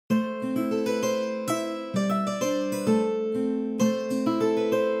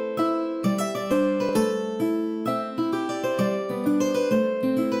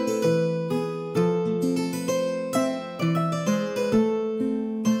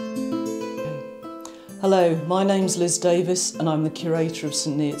Hello, my name's Liz Davis and I'm the curator of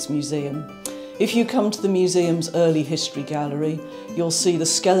St Neot's Museum. If you come to the museum's early history gallery, you'll see the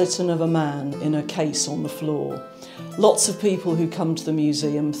skeleton of a man in a case on the floor. Lots of people who come to the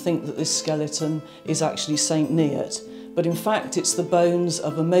museum think that this skeleton is actually St Neot, but in fact it's the bones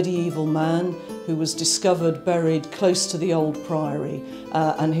of a medieval man who was discovered buried close to the old priory,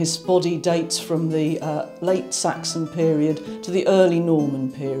 and his body dates from the late Saxon period to the early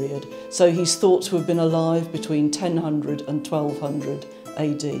Norman period, so he's thought to have been alive between 1000 and 1200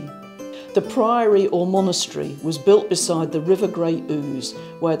 AD. The priory or monastery was built beside the River Great Ouse,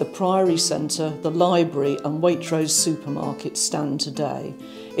 where the Priory Centre, the library and Waitrose supermarket stand today.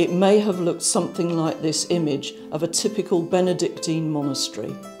 It may have looked something like this image of a typical Benedictine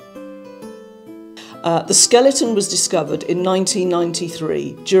monastery. The skeleton was discovered in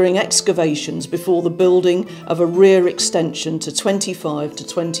 1993 during excavations before the building of a rear extension to 25 to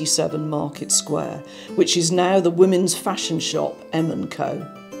 27 Market Square, which is now the women's fashion shop M & Co.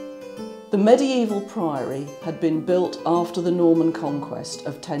 The medieval priory had been built after the Norman conquest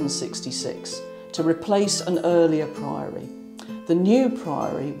of 1066 to replace an earlier priory. The new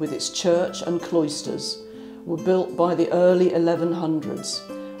priory, with its church and cloisters, were built by the early 1100s,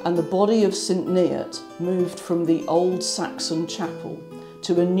 and the body of St Neot moved from the old Saxon chapel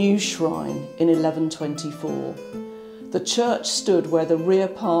to a new shrine in 1124. The church stood where the rear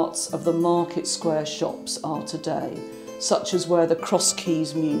parts of the Market Square shops are today, such as where the Cross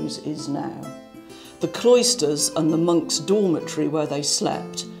Keys Mews is now. The cloisters and the monks' dormitory where they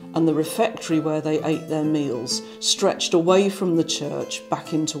slept and the refectory where they ate their meals stretched away from the church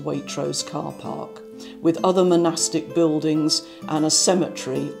back into Waitrose car park, with other monastic buildings and a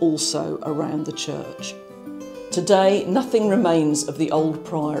cemetery also around the church. Today, nothing remains of the old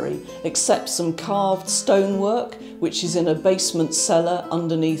priory except some carved stonework, which is in a basement cellar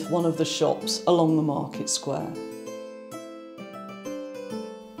underneath one of the shops along the Market Square.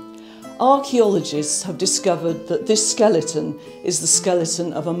 Archaeologists have discovered that this skeleton is the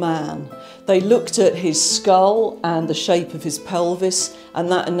skeleton of a man. They looked at his skull and the shape of his pelvis,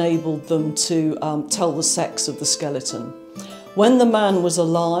 and that enabled them to tell the sex of the skeleton. When the man was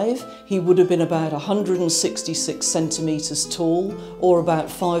alive, he would have been about 166 centimetres tall, or about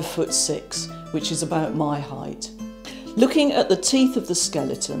 5'6", which is about my height. Looking at the teeth of the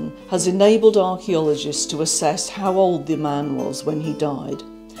skeleton has enabled archaeologists to assess how old the man was when he died.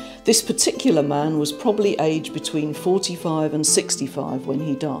 This particular man was probably aged between 45 and 65 when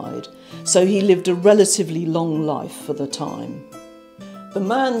he died, so he lived a relatively long life for the time. The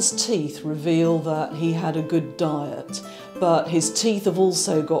man's teeth reveal that he had a good diet, but his teeth have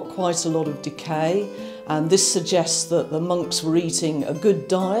also got quite a lot of decay, and this suggests that the monks were eating a good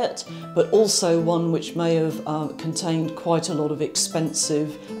diet, but also one which may have contained quite a lot of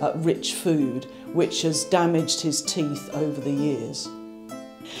expensive, rich food, which has damaged his teeth over the years.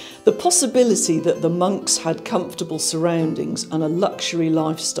 The possibility that the monks had comfortable surroundings and a luxury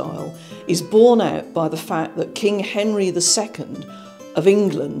lifestyle is borne out by the fact that King Henry II of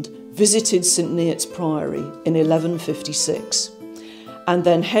England visited St Neot's Priory in 1156, and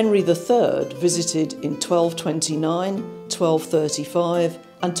then Henry III visited in 1229, 1235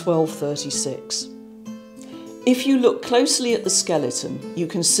 and 1236. If you look closely at the skeleton, you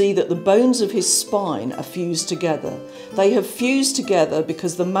can see that the bones of his spine are fused together. They have fused together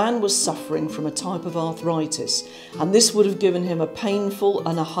because the man was suffering from a type of arthritis, and this would have given him a painful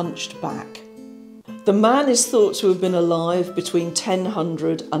and a hunched back. The man is thought to have been alive between 1000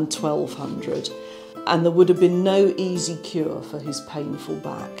 and 1200, and there would have been no easy cure for his painful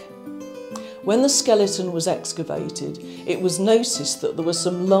back. When the skeleton was excavated, it was noticed that there were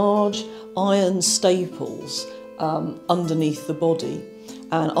some large iron staples underneath the body,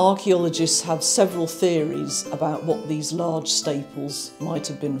 and archaeologists have several theories about what these large staples might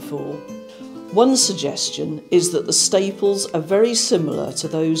have been for. One suggestion is that the staples are very similar to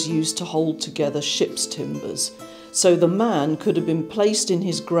those used to hold together ship's timbers, so the man could have been placed in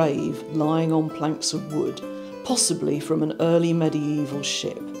his grave lying on planks of wood, possibly from an early medieval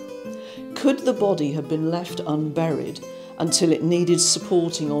ship. Could the body have been left unburied until it needed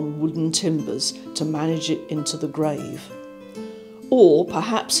supporting on wooden timbers to manage it into the grave? Or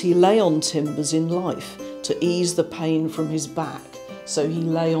perhaps he lay on timbers in life to ease the pain from his back, so he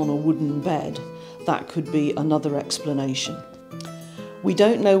lay on a wooden bed. That could be another explanation. We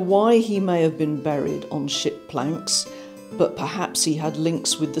don't know why he may have been buried on ship planks, but perhaps he had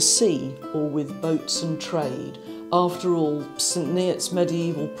links with the sea or with boats and trade. After all, St Neot's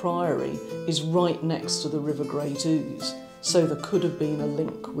medieval priory is right next to the River Great Ouse, so there could have been a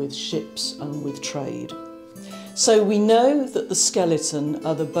link with ships and with trade. So we know that the skeleton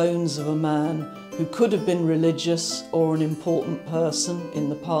are the bones of a man who who could have been religious or an important person in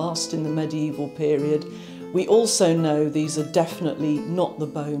the past, in the medieval period. We also know these are definitely not the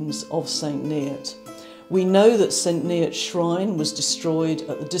bones of St Neot. We know that St Neot's shrine was destroyed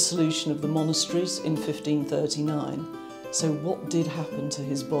at the dissolution of the monasteries in 1539. So what did happen to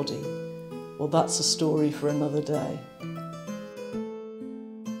his body? Well, that's a story for another day.